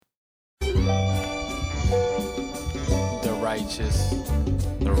righteous,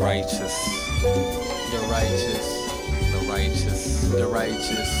 the righteous, the righteous, the righteous, the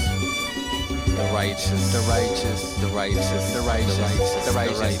righteous, the righteous, the righteous, the righteous, the righteous, the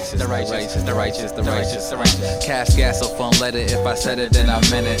righteous, the righteous, the righteous, the righteous, the righteous. Cash gas or fun letter. If I said it, then I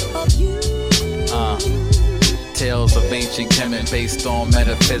meant it. Tales of ancient Kemet based on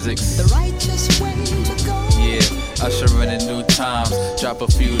metaphysics. The righteous way to go. Yeah, usher in the new times. Drop a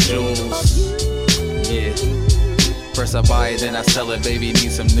few jewels. Yeah. First I buy it, then I sell it. Baby, need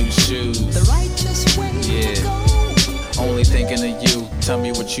some new shoes. The righteous way to go. Only thinking of you. Tell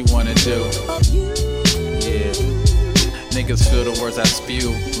me what you wanna do. Yeah. Niggas feel the words I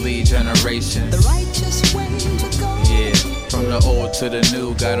spew. Lead generations. The righteous way to go. Yeah. From the old to the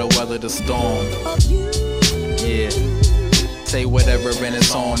new, gotta weather the storm. Yeah. Say whatever in its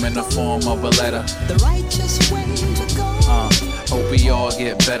home in the form of a letter. The righteous way to go. Hope we all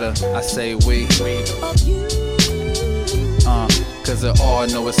get better. I say we. Cause there are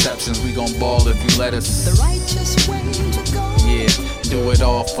no exceptions. We gon' ball if you let us. The righteous way to go. Yeah, do it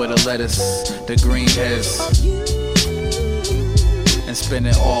all for the lettuce, the green heads. And spend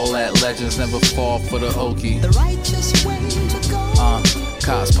it all at Legends, never fall for the okie. The righteous way to go.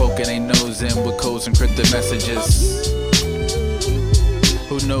 Cops poking their nose in with codes and encrypted messages.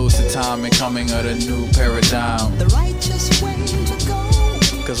 Who knows the time and coming of the new paradigm? The righteous way to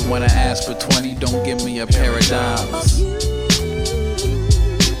go. Cause when I ask for 20, don't give me a pair of dimes.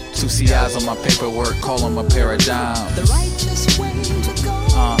 2 CIs on my paperwork, call them a pair of dimes. The righteous way to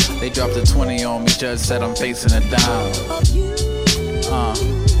go. They dropped a 20 on me, judge said I'm facing a dime.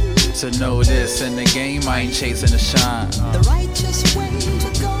 So know this, in the game I ain't chasing the shine. The righteous way to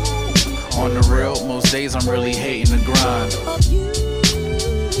go. On the real, most days I'm really hating the grind.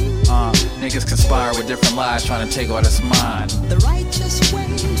 Niggas conspire with different lies, trying to take all that's mine. The righteous way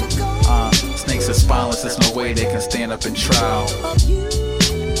to go. Snakes are spineless, there's no way they can stand up in trial.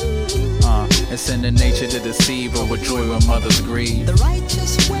 It's in the nature to deceive, but with joy when mothers grieve. The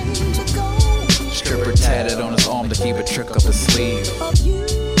righteous way to go. Stripper tatted on his arm to keep a trick up his sleeve.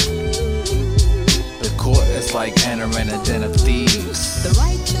 The court is like entering a den of thieves. The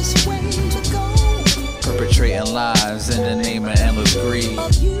righteous way to go. Perpetrating lies in the name of endless greed.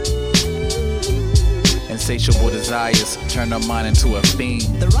 Insatiable desires turn their mind into a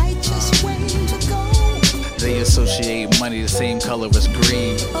fiend. The righteous way to go. They associate money the same color as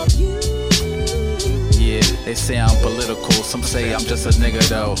greed. Yeah, they say I'm political, some say I'm just a nigga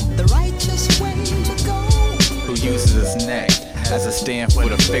though. The righteous way to go. Who uses his neck as a stand for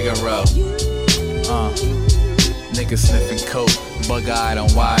the Figaro. Niggas sniffing coke, bug-eyed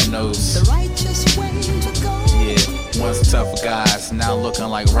and wide-nosed. The righteous way to go. Yeah, once tough guys, now looking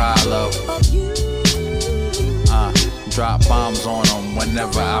like Rilo. Drop bombs on them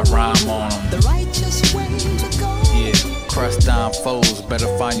whenever I rhyme on them. The righteous way to go. Yeah, crush down foes, better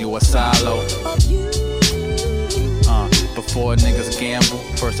find you a silo. Before niggas gamble,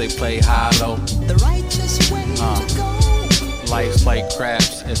 first they play high-low. The righteous way to go. Life's like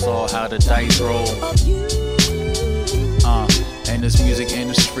craps, it's all how the dice roll. In this music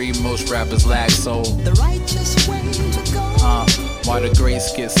industry, most rappers lack soul. The righteous way to go. Why the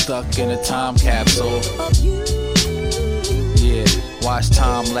greats get stuck in a time capsule. Yeah, watch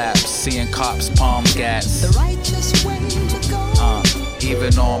time lapse, seeing cops palm gats. The righteous way to go.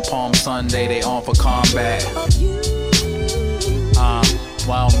 Even on Palm Sunday, they on for combat.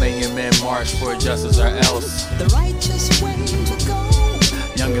 While million men march for justice or else. The righteous way to go.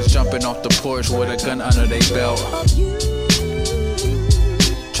 Youngins jumping off the porch with a gun under their belt.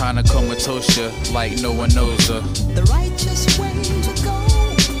 Trying to comatose ya like no one knows her. The righteous way